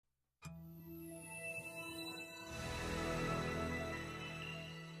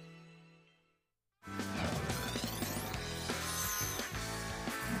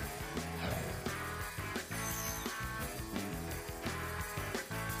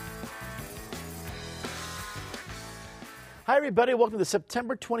Hi, everybody. Welcome to the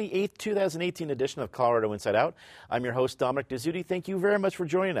September 28th, 2018 edition of Colorado Inside Out. I'm your host, Dominic Dezzutti. Thank you very much for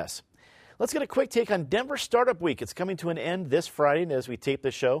joining us. Let's get a quick take on Denver Startup Week. It's coming to an end this Friday, and as we tape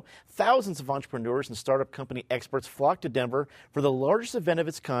this show, thousands of entrepreneurs and startup company experts flock to Denver for the largest event of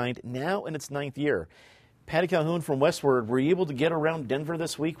its kind, now in its 9th year. Patty Calhoun from Westward, were you able to get around Denver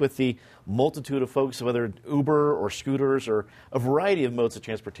this week with the multitude of folks, whether Uber or scooters or a variety of modes of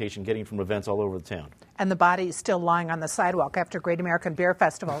transportation getting from events all over the town? And the body is still lying on the sidewalk after Great American Beer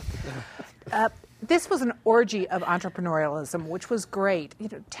Festival. This was an orgy of entrepreneurialism, which was great.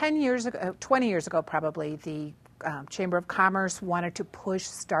 10 years ago, 20 years ago probably, the Chamber of Commerce wanted to push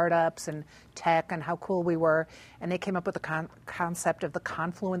startups and tech and how cool we were, and they came up with the concept of the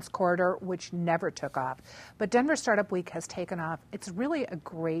Confluence Corridor, which never took off. But Denver Startup Week has taken off. It's really a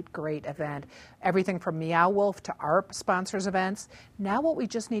great, great event. Everything from Meow Wolf to ARP sponsors events. Now what we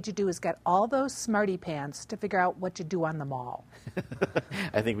just need to do is get all those smarty pants to figure out what to do on the mall.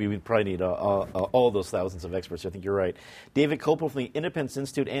 I think we would probably need all those thousands of experts. I think you're right. David Kopel from the Independence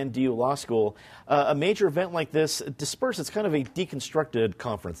Institute and DU Law School. A major event like this dispersed. It's kind of a deconstructed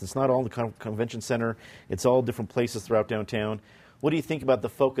conference. It's not all the convention center. It's all different places throughout downtown. What do you think about the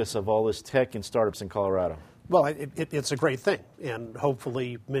focus of all this tech and startups in Colorado? Well, it's a great thing, and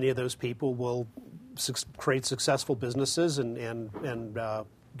hopefully many of those people will create successful businesses and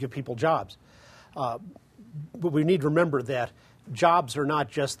give people jobs. But we need to remember that jobs are not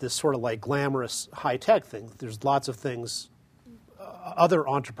just this sort of like glamorous high-tech thing. There's lots of things, other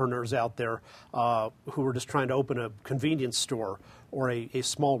entrepreneurs out there who are just trying to open a convenience store or a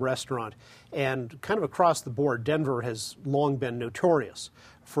small restaurant. And kind of across the board, Denver has long been notorious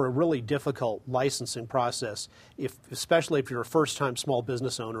for a really difficult licensing process, especially if you're a first-time small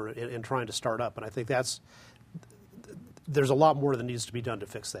business owner and trying to start up. And I think there's a lot more that needs to be done to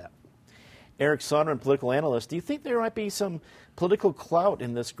fix that. Eric Sonderman, political analyst, do you think there might be some political clout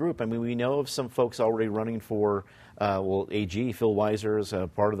in this group? I mean, we know of some folks already running for, AG. Phil Weiser is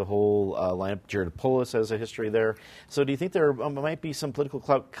part of the whole lineup. Jared Polis has a history there. So do you think there might be some political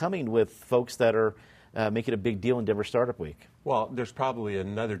clout coming with folks that are making a big deal in Denver Startup Week? Well, there's probably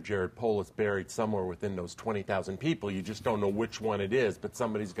another Jared Polis buried somewhere within those 20,000 people. You just don't know which one it is, but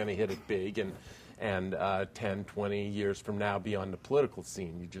somebody's going to hit it big and 10, 20 years from now be on the political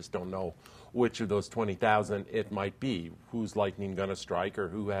scene. You just don't know which of those 20,000 it might be, who's lightning going to strike or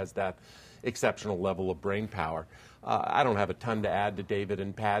who has that exceptional level of brain power. I don't have a ton to add to David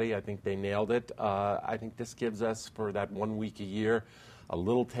and Patty. I think they nailed it. I think this gives us, for that 1 week a year, a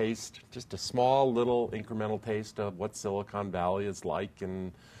little taste, just a small little incremental taste of what Silicon Valley is like,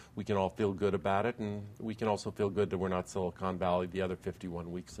 and we can all feel good about it, and we can also feel good that we're not Silicon Valley the other 51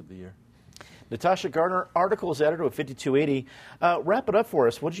 weeks of the year. Natasha Gardner, articles editor of 5280. Wrap it up for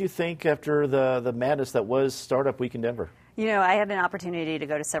us. What did you think after the madness that was Startup Week in Denver? I had an opportunity to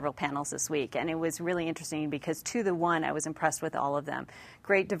go to several panels this week, and it was really interesting because, to the one, I was impressed with all of them.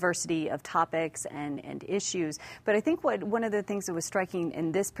 Great diversity of topics and issues. But I think one of the things that was striking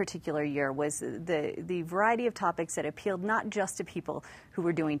in this particular year was the variety of topics that appealed not just to people who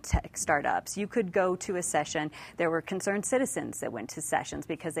were doing tech startups. You could go to a session. There were concerned citizens that went to sessions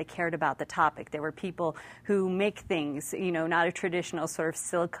because they cared about the topic. There were people who make things, not a traditional sort of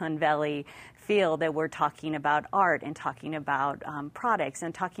Silicon Valley feel, that we're talking about art and talking about products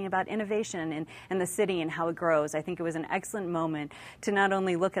and talking about innovation in the city and how it grows. I think it was an excellent moment to not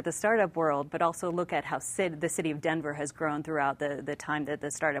only look at the startup world, but also look at how the city of Denver has grown throughout the time that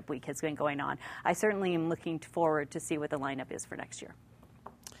the Startup Week has been going on. I certainly am looking forward to see what the lineup is for next year.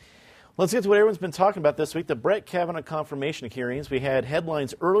 Let's get to what everyone's been talking about this week, the Brett Kavanaugh confirmation hearings. We had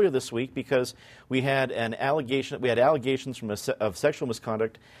headlines earlier this week because we had allegations of sexual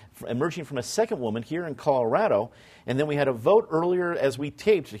misconduct emerging from a second woman here in Colorado, and then we had a vote earlier as we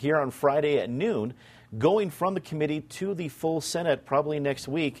taped here on Friday at noon, going from the committee to the full Senate probably next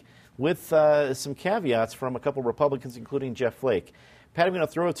week with some caveats from a couple Republicans, including Jeff Flake. Pat, I'm going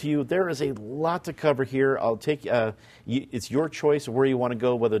to throw it to you. There is a lot to cover here. I'll take it's your choice of where you want to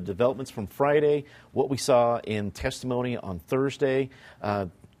go, whether developments from Friday, what we saw in testimony on Thursday,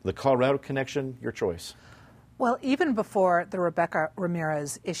 the Colorado connection, your choice. Well, even before the Rebecca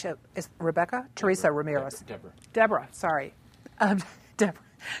Ramirez issue, is Rebecca? Teresa Ramirez. Deborah, sorry.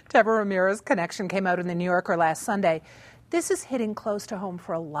 Deborah Ramirez connection came out in the New Yorker last Sunday. This is hitting close to home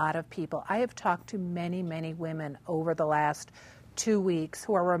for a lot of people. I have talked to many, many women over the last 2 weeks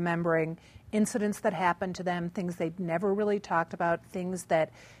who are remembering incidents that happened to them, things they'd never really talked about, things that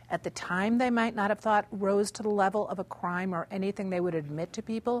at the time they might not have thought rose to the level of a crime or anything they would admit to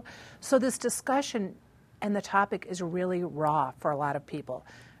people. So this discussion and the topic is really raw for a lot of people.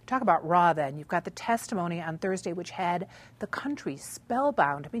 Talk about raw then. You've got the testimony on Thursday, which had the country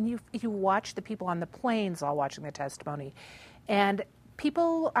spellbound. I mean, you watch the people on the planes all watching the testimony. And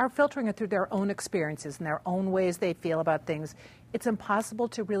people are filtering it through their own experiences and their own ways they feel about things. It's impossible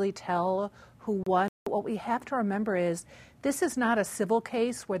to really tell who won. What we have to remember is this is not a civil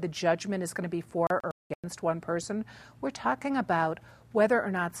case where the judgment is going to be for or against one person. We're talking about whether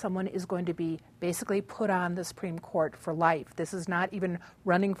or not someone is going to be basically put on the Supreme Court for life. This is not even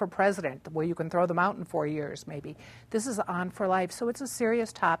running for president, where you can throw them out in 4 years, maybe. This is on for life. So it's a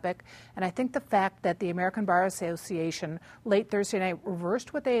serious topic. And I think the fact that the American Bar Association late Thursday night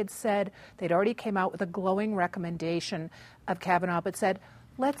reversed what they had said, they'd already came out with a glowing recommendation of Kavanaugh, but said,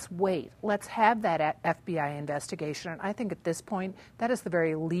 let's wait. Let's have that FBI investigation. And I think at this point, that is the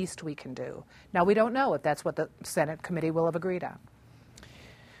very least we can do. Now, we don't know if that's what the Senate committee will have agreed on.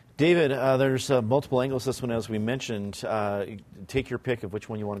 David, there's multiple angles to this one, as we mentioned. Take your pick of which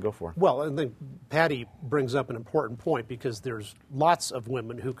one you want to go for. Well, I think Patty brings up an important point, because there's lots of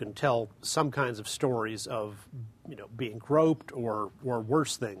women who can tell some kinds of stories of, being groped or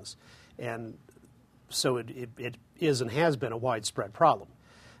worse things. And so it is and has been a widespread problem.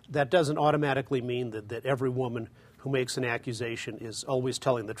 That doesn't automatically mean that every woman who makes an accusation is always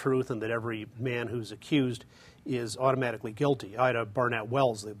telling the truth, and that every man who's accused is automatically guilty. Ida Barnett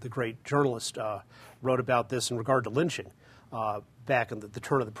Wells, the great journalist, wrote about this in regard to lynching back in the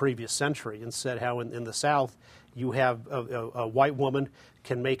turn of the previous century, and said how in the South you have a white woman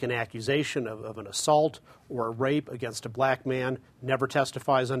can make an accusation of an assault or a rape against a black man, never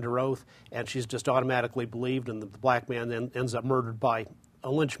testifies under oath, and she's just automatically believed, and the black man then ends up murdered by a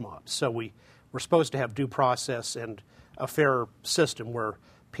lynch mob. So we're supposed to have due process and a fair system where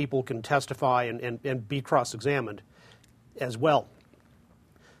people can testify and be cross-examined as well.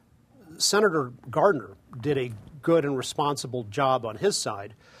 Senator Gardner did a good and responsible job on his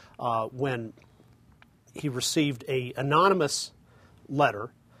side when he received an anonymous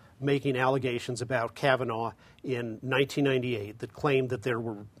letter making allegations about Kavanaugh in 1998 that claimed that there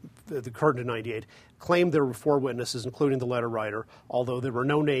were, that occurred in 98, claimed there were 4 witnesses, including the letter writer, although there were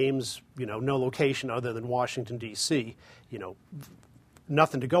no names, no location other than Washington, D.C.,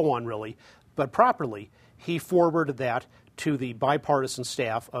 nothing to go on really. But properly, he forwarded that to the bipartisan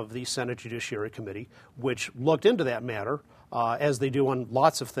staff of the Senate Judiciary Committee, which looked into that matter, as they do on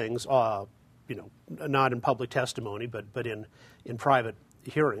lots of things, not in public testimony, but in private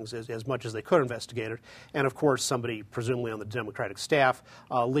hearings as much as they could investigate it. And of course, somebody presumably on the Democratic staff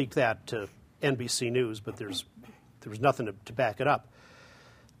leaked that to NBC News, but there was nothing to back it up.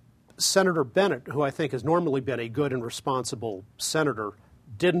 Senator Bennett, who I think has normally been a good and responsible senator,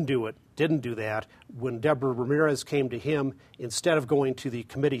 didn't do that. When Deborah Ramirez came to him, instead of going to the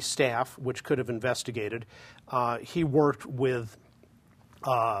committee staff, which could have investigated, he worked with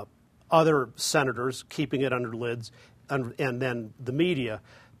other senators, keeping it under lids, and then the media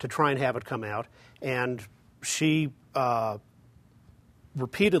to try and have it come out. And she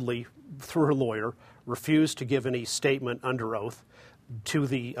repeatedly, through her lawyer, refused to give any statement under oath to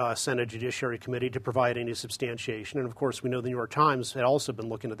the Senate Judiciary Committee to provide any substantiation. And of course, we know the New York Times had also been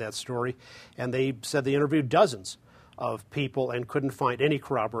looking at that story, and they said they interviewed dozens of people and couldn't find any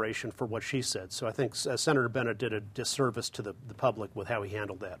corroboration for what she said. So I think Senator Bennett did a disservice to the public with how he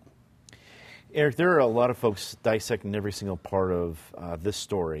handled that. Eric, there are a lot of folks dissecting every single part of this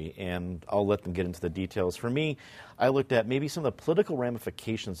story, and I'll let them get into the details. For me, I looked at maybe some of the political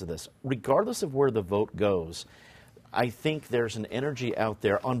ramifications of this. Regardless of where the vote goes, I think there's an energy out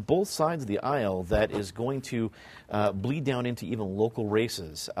there on both sides of the aisle that is going to bleed down into even local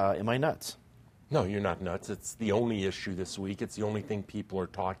races. Am I nuts? No, you're not nuts. It's the only issue this week. It's the only thing people are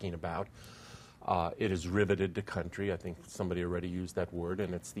talking about. It has riveted the country. I think somebody already used that word,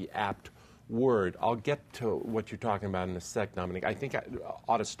 and it's the apt word. I'll get to what you're talking about in a sec, Dominic. I think I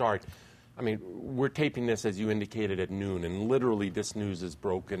ought to start. I mean, we're taping this, as you indicated, at noon, and literally this news is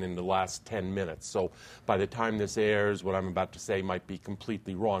broken in the last 10 minutes. So by the time this airs, what I'm about to say might be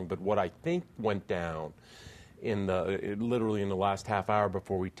completely wrong. But what I think went down literally in the last half hour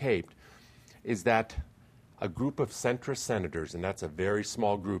before we taped is that a group of centrist senators, and that's a very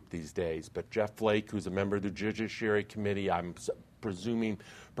small group these days, but Jeff Flake, who's a member of the Judiciary Committee, I'm presuming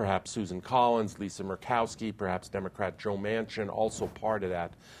perhaps Susan Collins, Lisa Murkowski, perhaps Democrat Joe Manchin, also part of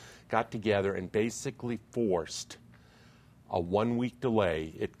that, got together and basically forced a 1-week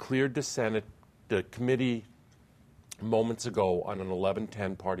delay. It cleared the Senate, the committee moments ago on an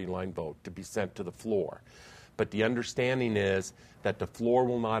 11-10 party line vote to be sent to the floor. But the understanding is that the floor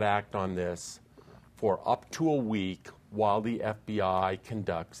will not act on this for up to a week while the FBI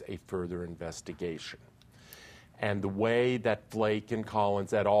conducts a further investigation. And the way that Flake and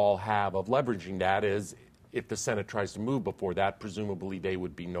Collins et al. Have of leveraging that is if the Senate tries to move before that, presumably they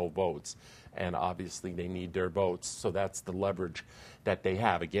would be no votes. And obviously they need their votes, so that's the leverage that they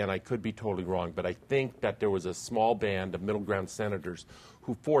have. Again, I could be totally wrong, but I think that there was a small band of middle ground senators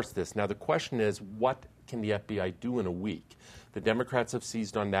who forced this. Now the question is, what can the FBI do in a week? The Democrats have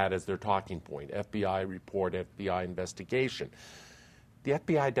seized on that as their talking point. FBI report, FBI investigation. The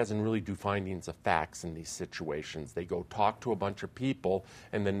FBI doesn't really do findings of facts in these situations. They go talk to a bunch of people,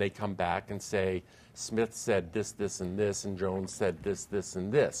 and then they come back and say, Smith said this, this, and this, and Jones said this, this,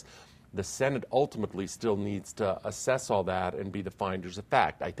 and this. The Senate ultimately still needs to assess all that and be the finders of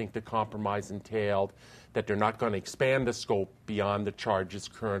fact. I think the compromise entailed that they're not going to expand the scope beyond the charges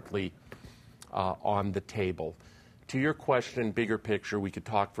currently on the table. To your question, bigger picture, we could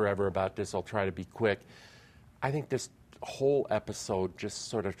talk forever about this. I'll try to be quick. I think this whole episode just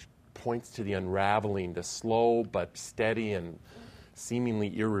sort of points to the unraveling, the slow but steady and seemingly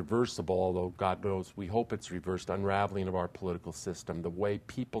irreversible, although God knows we hope it's reversed, unraveling of our political system, the way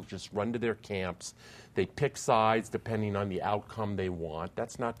people just run to their camps. They pick sides depending on the outcome they want.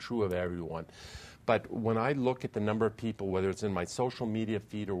 That's not true of everyone. But when I look at the number of people, whether it's in my social media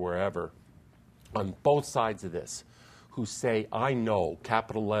feed or wherever, on both sides of this, who say, I know,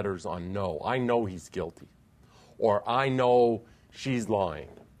 capital letters on no, I know he's guilty, or I know she's lying.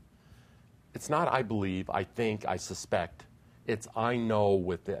 It's not I believe, I think, I suspect. It's I know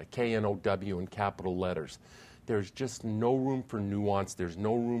with the K-N-O-W in capital letters. There's just no room for nuance. There's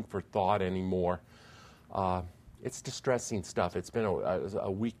no room for thought anymore. It's distressing stuff. It's been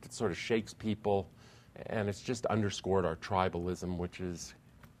a week that sort of shakes people, and it's just underscored our tribalism, which is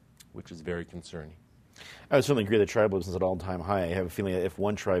very concerning. I would certainly agree that tribalism is at all-time high. I have a feeling that if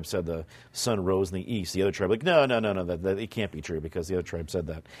one tribe said the sun rose in the east, the other tribe would be like, no, that it can't be true because the other tribe said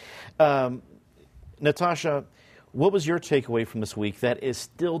that. Natasha, what was your takeaway from this week that is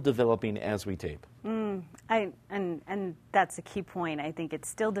still developing as we tape? And that's a key point. I think it's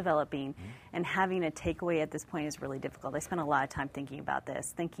still developing, and having a takeaway at this point is really difficult. I spent a lot of time thinking about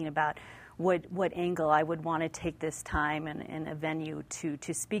this, thinking about what angle I would want to take this time and a venue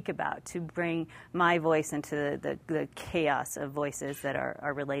to speak about, to bring my voice into the chaos of voices that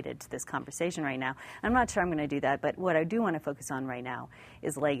are related to this conversation right now. I'm not sure I'm going to do that, but what I do want to focus on right now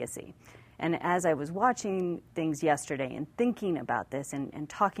is legacy. And as I was watching things yesterday and thinking about this and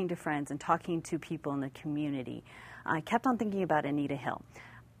talking to friends and talking to people in the community, I kept on thinking about Anita Hill.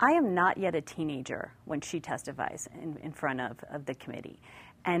 I am not yet a teenager when she testifies in front of the committee.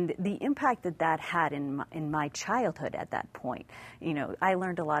 And the impact that had in my childhood at that point, I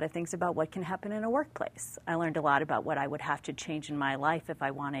learned a lot of things about what can happen in a workplace. I learned a lot about what I would have to change in my life if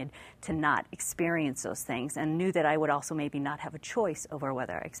I wanted to not experience those things, and knew that I would also maybe not have a choice over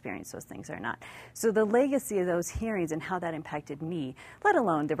whether I experience those things or not. So the legacy of those hearings and how that impacted me, let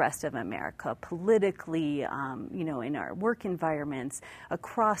alone the rest of America, politically, in our work environments,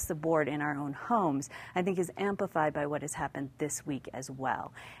 across the board in our own homes, I think is amplified by what has happened this week as well.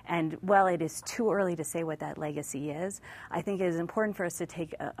 And while it is too early to say what that legacy is, I think it is important for us to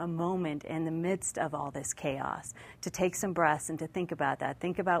take a moment in the midst of all this chaos, to take some breaths and to think about that.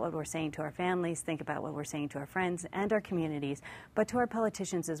 Think about what we're saying to our families, think about what we're saying to our friends and our communities, but to our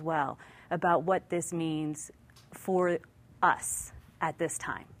politicians as well, about what this means for us at this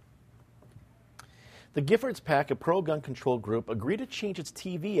time. The Giffords PAC, a pro-gun control group, agreed to change its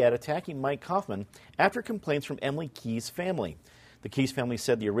TV ad attacking Mike Kaufman after complaints from Emily Key's family. The Keys family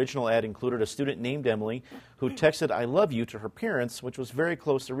said the original ad included a student named Emily who texted "I love you" to her parents, which was very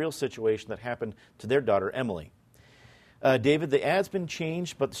close to the real situation that happened to their daughter, Emily. David, the ad's been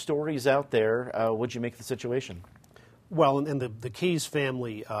changed, but the story's out there. What'd you make of the situation? Well, in the Keys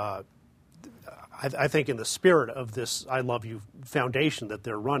family, I think in the spirit of this I Love You foundation that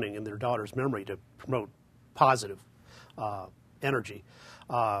they're running in their daughter's memory to promote positive energy,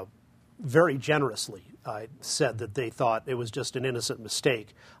 very generously said that they thought it was just an innocent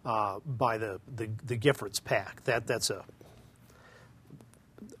mistake by the Giffords PAC. That's a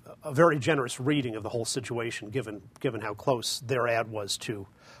very generous reading of the whole situation, given how close their ad was to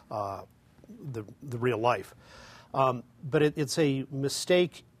the real life. But it's a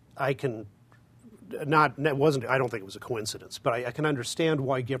mistake. I don't think it was a coincidence, but I can understand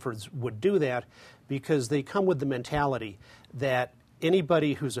why Giffords would do that, because they come with the mentality that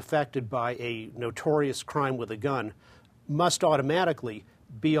anybody who's affected by a notorious crime with a gun must automatically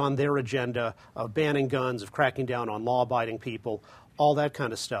be on their agenda of banning guns, of cracking down on law-abiding people, all that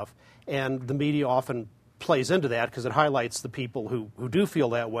kind of stuff. And the media often plays into that because it highlights the people who do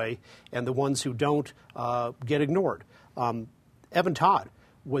feel that way, and the ones who don't get ignored. Evan Todd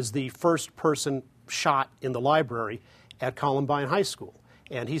was the first person shot in the library at Columbine High School.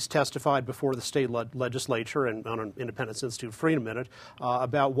 And he's testified before the state legislature and on an Independence Institute Freedom Minute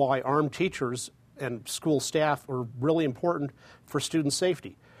about why armed teachers and school staff are really important for student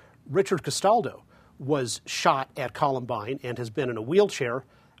safety. Richard Castaldo was shot at Columbine and has been in a wheelchair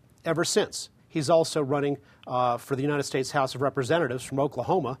ever since. He's also running for the United States House of Representatives from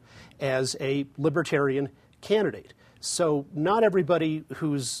Oklahoma as a libertarian candidate. So not everybody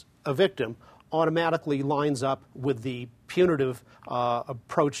who's a victim automatically lines up with the punitive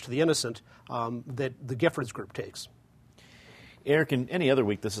approach to the innocent that the Giffords group takes. Eric, in any other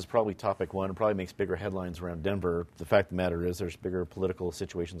week, this is probably topic one. It probably makes bigger headlines around Denver. The fact of the matter is there's bigger political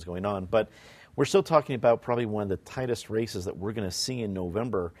situations going on. But we're still talking about probably one of the tightest races that we're going to see in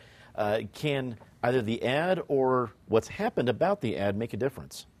November. Can either the ad or what's happened about the ad make a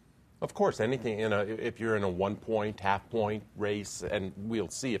difference? Of course, anything if you're in a 1 point, half point race, and we'll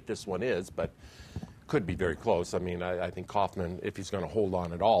see if this one is, but could be very close. I mean, I think Kaufman, if he's going to hold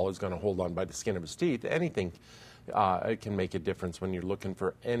on at all, is going to hold on by the skin of his teeth. Anything can make a difference when you're looking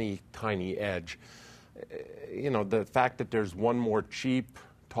for any tiny edge. The fact that there's one more cheap,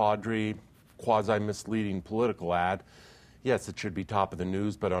 tawdry, quasi-misleading political ad, yes, it should be top of the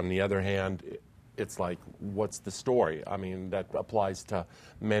news, but on the other hand, it's like, what's the story? I mean, that applies to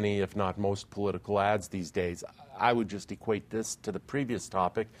many, if not most, political ads these days. I would just equate this to the previous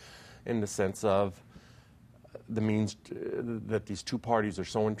topic in the sense of the means that these two parties are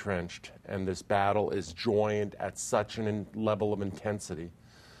so entrenched and this battle is joined at such a level of intensity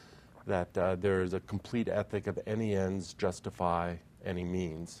that there is a complete ethic of any ends justify any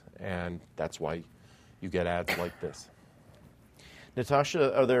means, and that's why you get ads like this.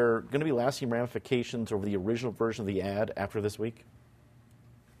 Natasha, are there going to be lasting ramifications over the original version of the ad after this week?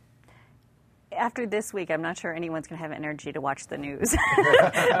 After this week, I'm not sure anyone's going to have energy to watch the news.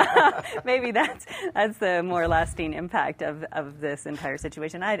 Maybe that's the more lasting impact of this entire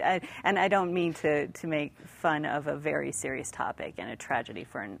situation. And I don't mean to make fun of a very serious topic and a tragedy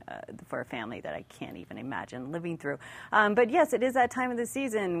for a family that I can't even imagine living through. But yes, it is that time of the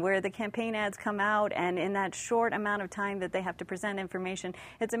season where the campaign ads come out, and in that short amount of time that they have to present information,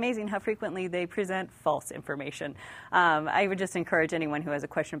 it's amazing how frequently they present false information. I would just encourage anyone who has a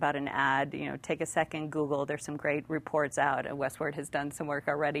question about an ad, take a second, Google. There's some great reports out, and Westward has done some work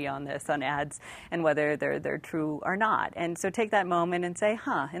already on this, on ads, and whether they're true or not. And so take that moment and say,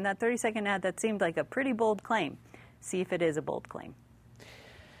 in that 30-second ad, that seemed like a pretty bold claim. See if it is a bold claim.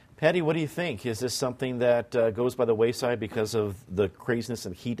 Patty, what do you think? Is this something that goes by the wayside because of the craziness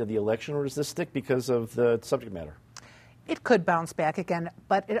and heat of the election, or does this stick because of the subject matter? It could bounce back again,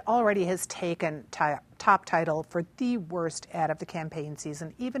 but it already has taken top title for the worst ad of the campaign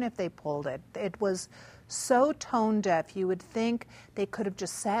season, even if they pulled it. It was so tone deaf, you would think they could have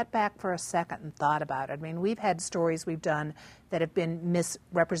just sat back for a second and thought about it. I mean, we've had stories we've done that have been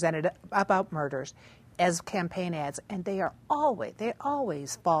misrepresented about murders as campaign ads, and they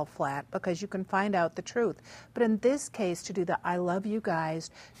always fall flat because you can find out the truth. But in this case, to do the I love you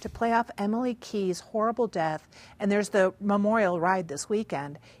guys, to play off Emily Key's horrible death, and there's the memorial ride this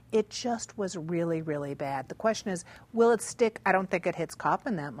weekend, it just was really, really bad. The question is, will it stick? I don't think it hits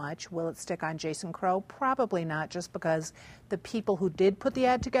Kaufman that much. Will it stick on Jason Crow? Probably not, just because the people who did put the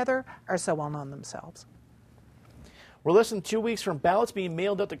ad together are so well known themselves. We're less than 2 weeks from ballots being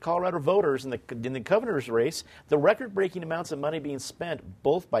mailed out to Colorado voters in the governor's race. The record-breaking amounts of money being spent,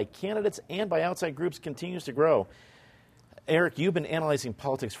 both by candidates and by outside groups, continues to grow. Eric, you've been analyzing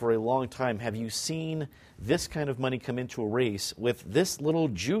politics for a long time. Have you seen this kind of money come into a race with this little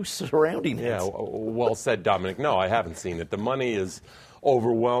juice surrounding it? Yeah, well said, Dominic. No, I haven't seen it. The money is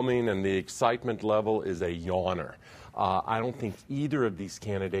overwhelming, and the excitement level is a yawner. I don't think either of these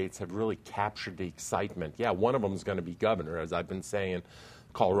candidates have really captured the excitement. Yeah, one of them is going to be governor. As I've been saying,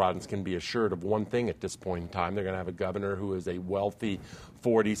 Coloradans can be assured of one thing at this point in time. They're going to have a governor who is a wealthy,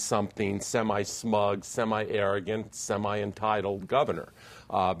 40-something, semi-smug, semi-arrogant, semi-entitled governor,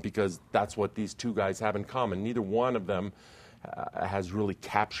 because that's what these two guys have in common. Neither one of them has really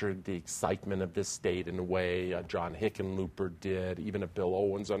captured the excitement of this state in the way John Hickenlooper did, even a Bill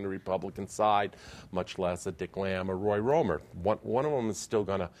Owens on the Republican side, much less a Dick Lamb or Roy Romer. One of them is still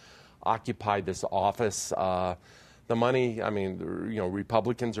going to occupy this office. The money, I mean,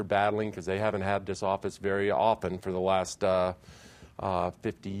 Republicans are battling because they haven't had this office very often for the last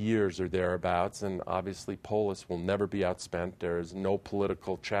 50 years or thereabouts, and obviously Polis will never be outspent. There is no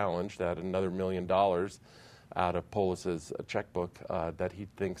political challenge that another $1 million out of Polis's checkbook that he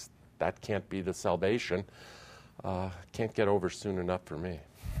thinks that can't be the salvation. Can't get over soon enough for me.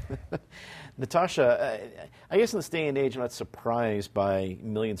 Natasha, I guess in this day and age, I'm not surprised by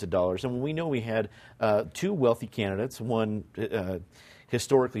millions of dollars. And we know we had two wealthy candidates, one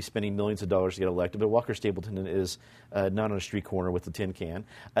historically spending millions of dollars to get elected, but Walker Stapleton is not on a street corner with a tin can.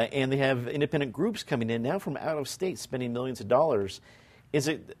 And they have independent groups coming in now from out of state spending millions of dollars. Is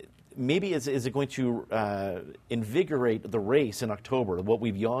it going to invigorate the race in October? What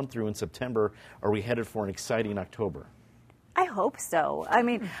we've yawned through in September, are we headed for an exciting October? I hope so. I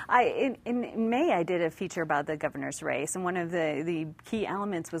mean, in May I did a feature about the governor's race, and one of the key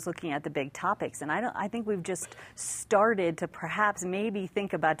elements was looking at the big topics. And I think we've just started to perhaps maybe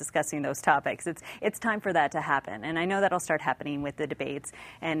think about discussing those topics. It's time for that to happen, and I know that'll start happening with the debates,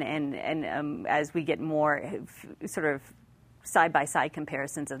 and as we get more sort of side-by-side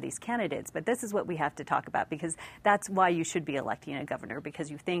comparisons of these candidates. But this is what we have to talk about, because that's why you should be electing a governor, because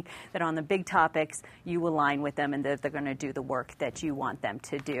you think that on the big topics you align with them and that they're going to do the work that you want them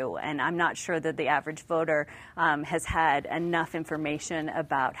to do. And I'm not sure that the average voter has had enough information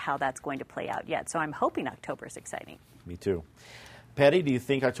about how that's going to play out yet. So I'm hoping October is exciting. Me too. Patty, do you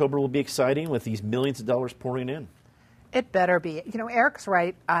think October will be exciting with these millions of dollars pouring in? It better be. You know, Eric's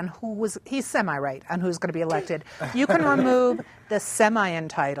right on he's semi-right on who's going to be elected. You can remove the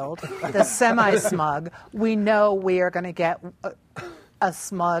semi-entitled, the semi-smug. We know we are going to get a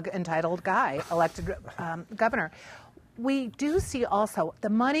smug, entitled guy elected governor. We do see also the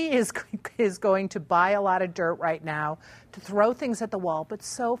money is going to buy a lot of dirt right now to throw things at the wall, but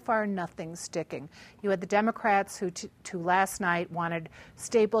so far nothing's sticking. You had the Democrats who last night wanted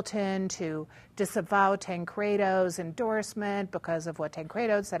Stapleton to disavow Tancredo's endorsement because of what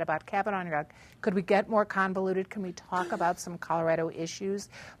Tancredo said about Kavanaugh. And you're like, could we get more convoluted? Can we talk about some Colorado issues?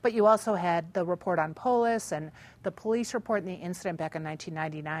 But you also had the report on Polis and the police report and the incident back in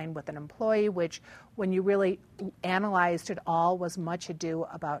 1999 with an employee, which when you really analyzed it all was much ado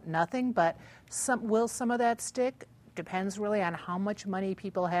about nothing. But will some of that stick? Depends really on how much money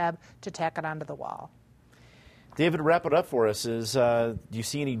people have to tack it onto the wall. David, to wrap it up for us, do you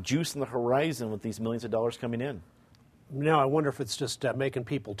see any juice in the horizon with these millions of dollars coming in? No, I wonder if it's just making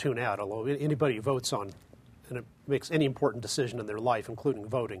people tune out, although anybody who votes on and it makes any important decision in their life, including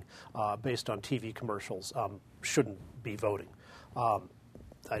voting, based on TV commercials, shouldn't be voting.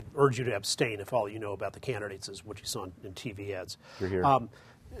 I'd urge you to abstain if all you know about the candidates is what you saw in TV ads. You're here.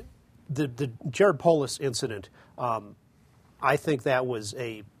 The Jared Polis incident, I think that was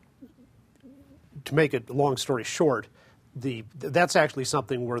to make it a long story short, that's actually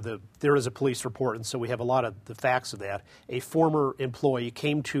something where there is a police report, and so we have a lot of the facts of that. A former employee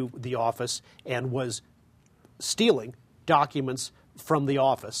came to the office and was stealing documents from the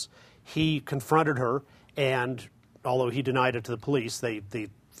office. He confronted her, and although he denied it to the police, they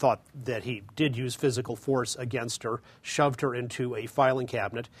thought that he did use physical force against her, shoved her into a filing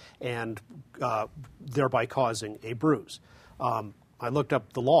cabinet, and thereby causing a bruise. I looked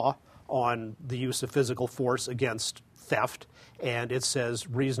up the law on the use of physical force against theft, and it says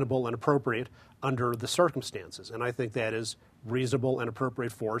reasonable and appropriate under the circumstances. And I think that is reasonable and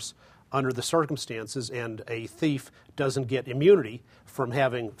appropriate force under the circumstances, and a thief doesn't get immunity from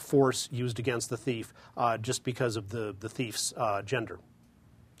having force used against the thief just because of the thief's gender.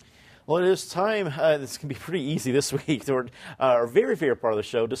 Well, it is time. This can be pretty easy this week. Our very favorite part of the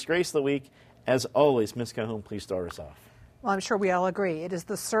show, Disgrace of the Week. As always, Ms. Calhoun, please start us off. Well, I'm sure we all agree. It is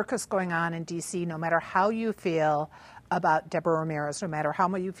the circus going on in D.C. No matter how you feel about Deborah Ramirez, no matter how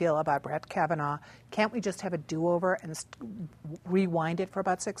much you feel about Brett Kavanaugh, can't we just have a do-over and rewind it for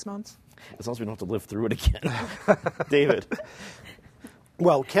about 6 months? As long as we don't have to live through it again. David.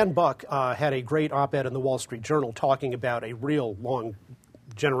 Well, Ken Buck had a great op-ed in the Wall Street Journal talking about a real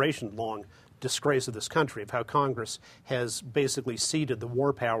generation-long disgrace of this country, of how Congress has basically ceded the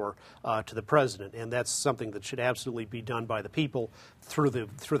war power to the president, and that's something that should absolutely be done by the people through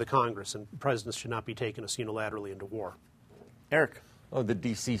the Congress, and presidents should not be taking us unilaterally into war. Eric. Oh, the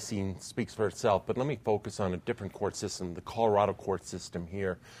D.C. scene speaks for itself, but let me focus on a different court system, the Colorado court system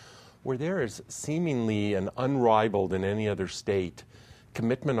here, where there is seemingly an unrivaled in any other state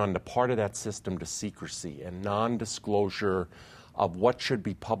commitment on the part of that system to secrecy and non-disclosure of what should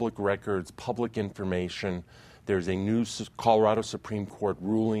be public records, public information. There's a new Colorado Supreme Court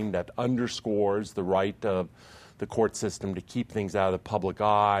ruling that underscores the right of the court system to keep things out of the public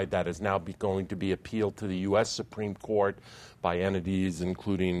eye. That is now going to be appealed to the U.S. Supreme Court by entities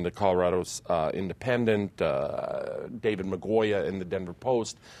including the Colorado Independent. David Magoya in the Denver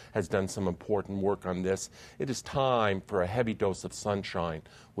Post has done some important work on this. It is time for a heavy dose of sunshine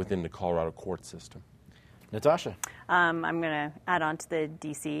within the Colorado court system. Natasha. I'm going to add on to the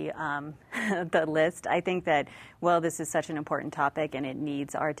D.C. The list. I think that, this is such an important topic and it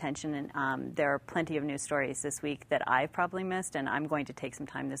needs our attention. And there are plenty of news stories this week that I've probably missed, and I'm going to take some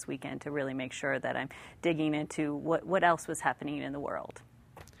time this weekend to really make sure that I'm digging into what else was happening in the world.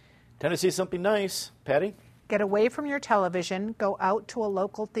 Time to see something nice. Patty? Get away from your television. Go out to a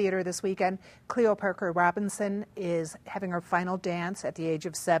local theater this weekend. Cleo Parker Robinson is having her final dance at the age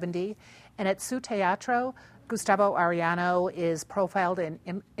of 70. And at Su Teatro, Gustavo Arellano is profiled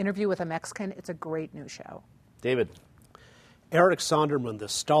in Interview with a Mexican. It's a great new show. David. Eric Sonderman, the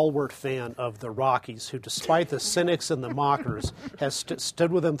stalwart fan of the Rockies, who, despite the cynics and the mockers, has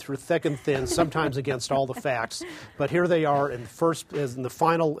stood with them through thick and thin, sometimes against all the facts. But here they are in the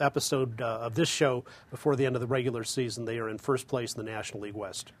final episode of this show before the end of the regular season. They are in first place in the National League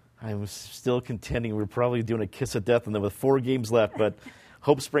West. I'm still contending we're probably doing a kiss of death on them with 4 games left, but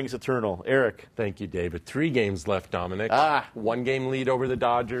hope springs eternal. Eric. Thank you, David. 3 games left, Dominic. 1 game lead over the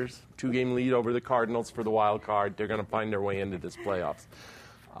Dodgers, 2 game lead over the Cardinals for the wild card. They're going to find their way into this playoffs.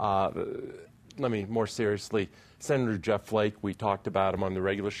 More seriously, Senator Jeff Flake, we talked about him on the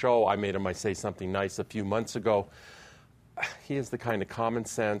regular show. I made him Say Something Nice a few months ago. He has the kind of common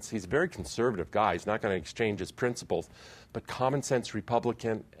sense. He's a very conservative guy. He's not going to exchange his principles, but common sense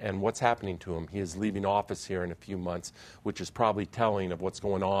Republican, and what's happening to him. He is leaving office here in a few months, which is probably telling of what's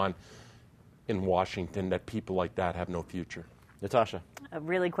going on in Washington, that people like that have no future. Natasha.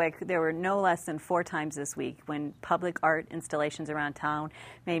 Really quick, there were no less than 4 times this week when public art installations around town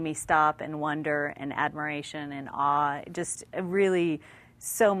made me stop and wonder and admiration and awe. Just really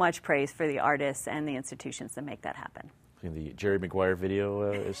so much praise for the artists and the institutions that make that happen. The Jerry Maguire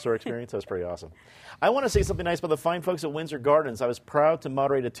video store experience. That was pretty awesome. I want to say something nice about the fine folks at Windsor Gardens. I was proud to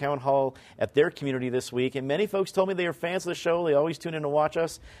moderate a town hall at their community this week, and many folks told me they are fans of the show. They always tune in to watch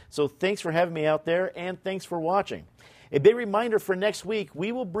us. So thanks for having me out there, and thanks for watching. A big reminder for next week,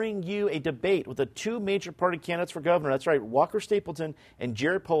 we will bring you a debate with the 2 major party candidates for governor. That's right, Walker Stapleton and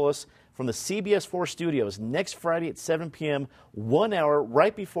Jared Polis from the CBS 4 studios next Friday at 7 p.m., 1 hour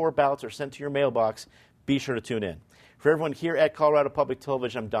right before ballots are sent to your mailbox. Be sure to tune in. For everyone here at Colorado Public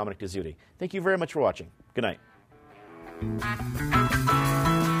Television, I'm Dominic Dezzutti. Thank you very much for watching. Good night.